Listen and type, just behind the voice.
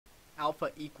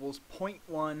alpha equals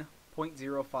 0.1,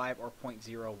 0.05, or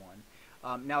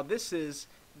 0.01. Now this is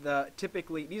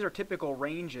these are typical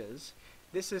ranges.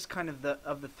 This is kind of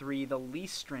of the three the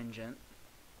least stringent.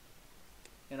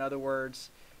 In other words,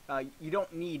 you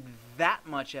don't need that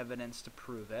much evidence to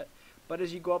prove it, but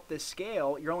as you go up this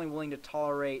scale, you're only willing to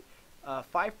tolerate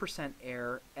 5%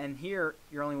 error, and here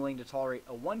you're only willing to tolerate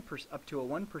up to a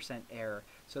 1% error.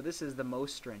 So this is the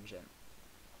most stringent.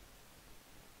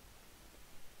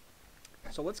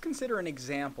 So let's consider an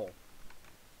example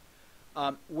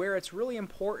where it's really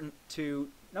important to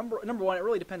number one. It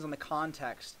really depends on the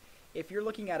context. If you're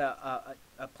looking at a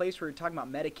place where you're talking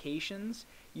about medications,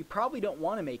 you probably don't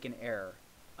want to make an error,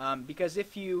 because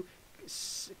if you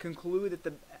conclude that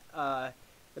the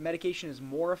medication is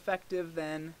more effective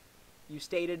than you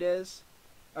state it is,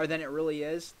 or than it really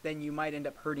is, then you might end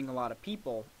up hurting a lot of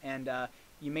people, and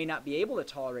you may not be able to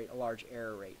tolerate a large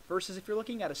error rate. Versus if you're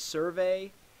looking at a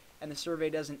survey, and the survey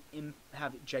doesn't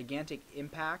have gigantic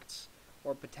impacts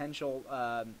or potential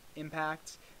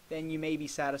impacts, then you may be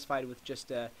satisfied with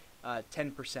just a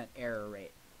 10% error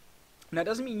rate. Now, it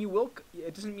doesn't mean you will.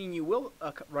 It doesn't mean you will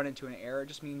run into an error. It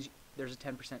just means there's a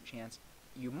 10% chance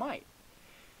you might.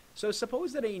 So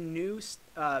suppose that a new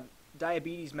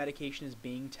diabetes medication is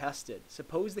being tested.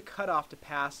 Suppose the cutoff to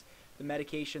pass the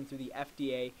medication through the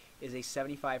FDA is a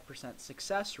 75%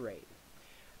 success rate.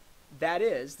 That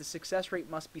is, the success rate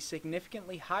must be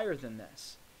significantly higher than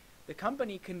this. The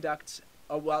company conducts,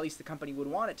 well, at least the company would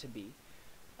want it to be.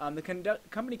 The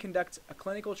company conducts a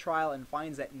clinical trial and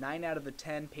finds that 9 out of the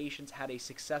 10 patients had a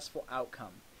successful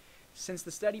outcome. Since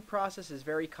the study process is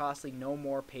very costly, no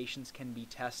more patients can be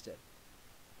tested.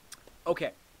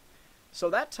 Okay, so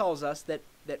that tells us that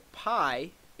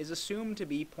pi is assumed to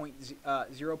be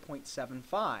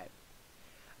 0.75.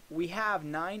 We have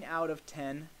 9 out of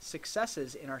 10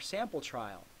 successes in our sample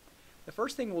trial. The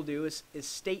first thing we'll do is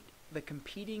state the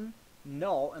competing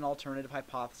null and alternative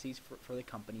hypotheses for the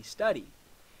company study.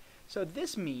 So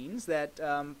this means that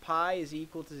pi is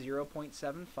equal to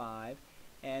 0.75,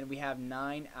 and we have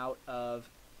 9 out of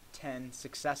 10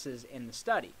 successes in the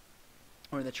study,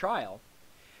 or in the trial.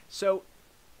 So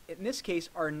in this case,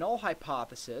 our null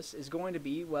hypothesis is going to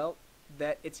be, well,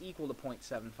 that it's equal to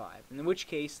 0.75, in which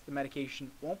case the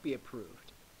medication won't be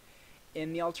approved.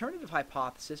 In the alternative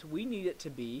hypothesis, we need it to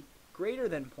be greater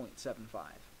than 0.75.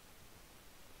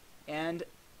 And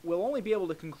we'll only be able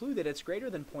to conclude that it's greater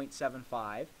than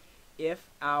 0.75 if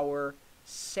our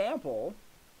sample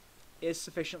is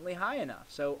sufficiently high enough.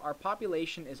 So our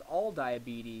population is all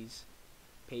diabetes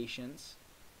patients,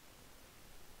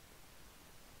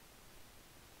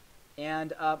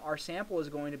 and our sample is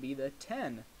going to be the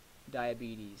 10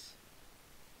 diabetes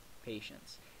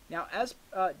patients. Now, as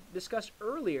discussed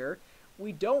earlier,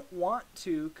 we don't want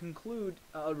to conclude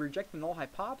reject the null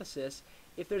hypothesis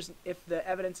if the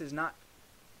evidence is not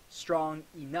strong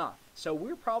enough. So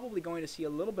we're probably going to see a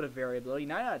little bit of variability.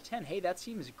 9 out of 10, hey, that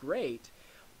seems great,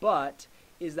 but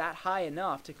is that high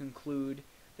enough to conclude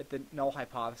that the null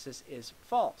hypothesis is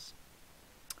false?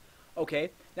 Okay,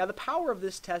 now the power of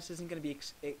this test isn't going to be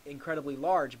incredibly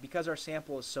large because our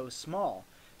sample is so small.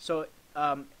 So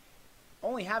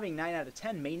only having 9 out of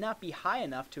 10 may not be high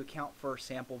enough to account for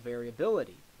sample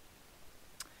variability.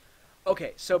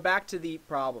 Okay, so back to the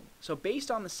problem. So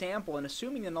based on the sample and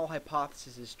assuming the null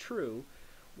hypothesis is true,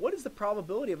 what is the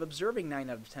probability of observing 9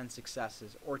 out of 10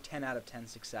 successes or 10 out of 10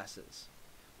 successes?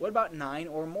 What about 9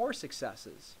 or more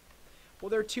successes? Well,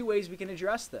 there are two ways we can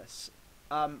address this.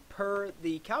 Per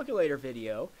the calculator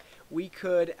video, we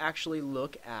could actually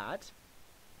look at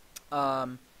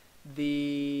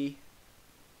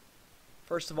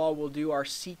first of all, we'll do our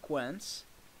sequence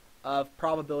of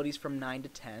probabilities from 9 to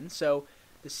 10. So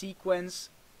the sequence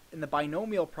in the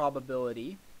binomial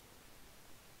probability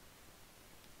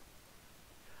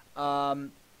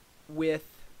with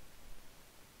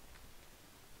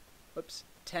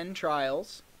 10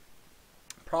 trials,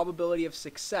 probability of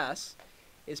success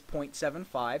is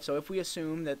 0.75. So if we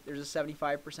assume that there's a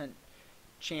 75%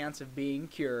 chance of being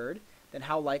cured, then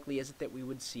how likely is it that we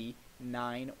would see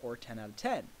 9 or 10 out of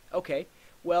 10? Okay,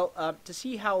 well, to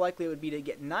see how likely it would be to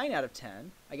get 9 out of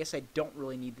 10, I guess I don't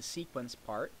really need the sequence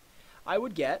part, I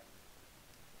would get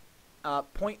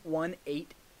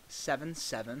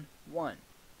 0.18771.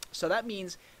 So that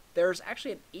means there's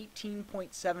actually an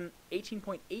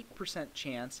 18.8%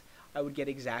 chance I would get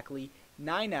exactly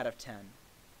 9 out of 10.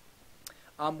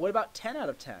 What about 10 out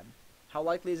of 10? How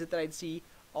likely is it that I'd see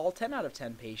all 10 out of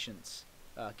 10 patients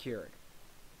cured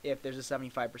if there's a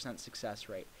 75% success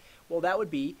rate? Well, that would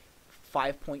be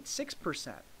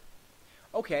 5.6%.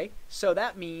 Okay, so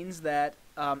that means that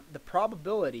the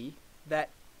probability that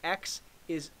X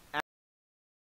is